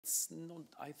It's not,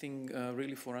 I think,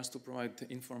 really for us to provide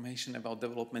information about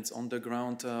developments on the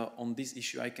ground. On this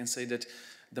issue, I can say that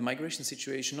the migration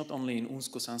situation, not only in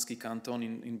Unsko-Sanski canton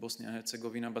in Bosnia and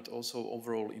Herzegovina, but also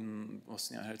overall in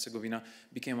Bosnia and Herzegovina,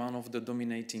 became one of the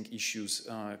dominating issues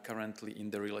currently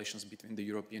in the relations between the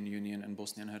European Union and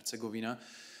Bosnia and Herzegovina.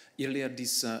 Earlier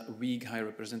this week, High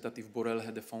Representative Borrell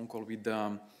had a phone call with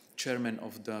the chairman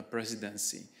of the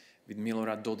presidency, with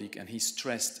Milorad Dodik, and he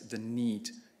stressed the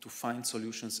need to find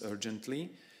solutions urgently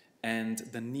and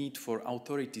the need for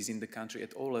authorities in the country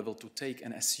at all levels to take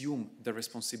and assume the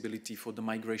responsibility for the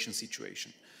migration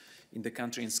situation in the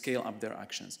country and scale up their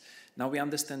actions. Now we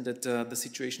understand that the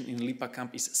situation in Lipa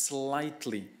camp is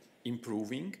slightly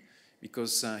improving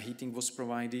because heating was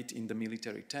provided in the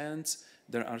military tents.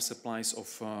 There are supplies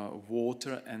of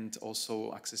water and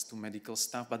also access to medical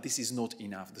staff, but this is not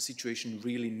enough. The situation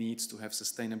really needs to have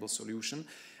sustainable solution,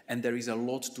 and there is a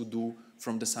lot to do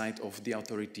from the side of the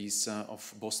authorities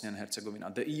of Bosnia and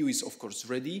Herzegovina. The EU is, of course,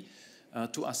 ready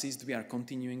to assist. We are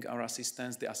continuing our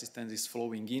assistance. The assistance is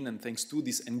flowing in, and thanks to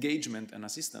this engagement and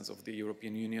assistance of the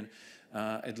European Union,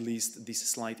 at least this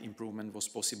slight improvement was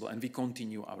possible, and we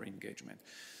continue our engagement.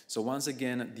 So once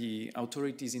again, the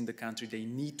authorities in the country, they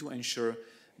need to ensure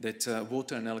that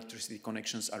water and electricity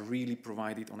connections are really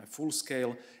provided on a full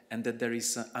scale and that there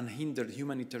is unhindered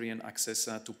humanitarian access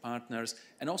to partners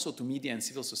and also to media and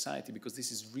civil society, because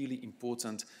this is really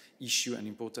important issue and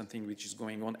important thing which is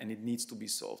going on and it needs to be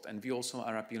solved. And we also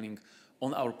are appealing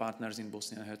on our partners in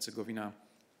Bosnia and Herzegovina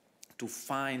to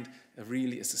find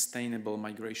really a sustainable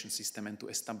migration system and to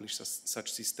establish such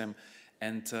system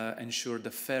and ensure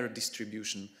the fair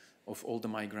distribution of all the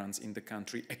migrants in the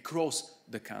country, across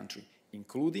the country,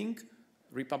 including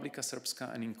Republika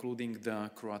Srpska and including the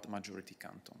Croat majority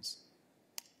cantons.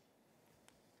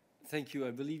 Thank you.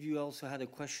 I believe you also had a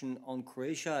question on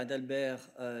Croatia.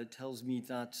 Adalbert tells me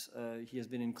that he has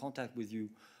been in contact with you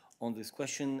on this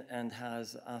question and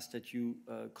has asked that you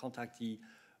contact the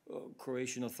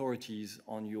Croatian authorities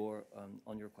on your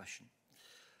question.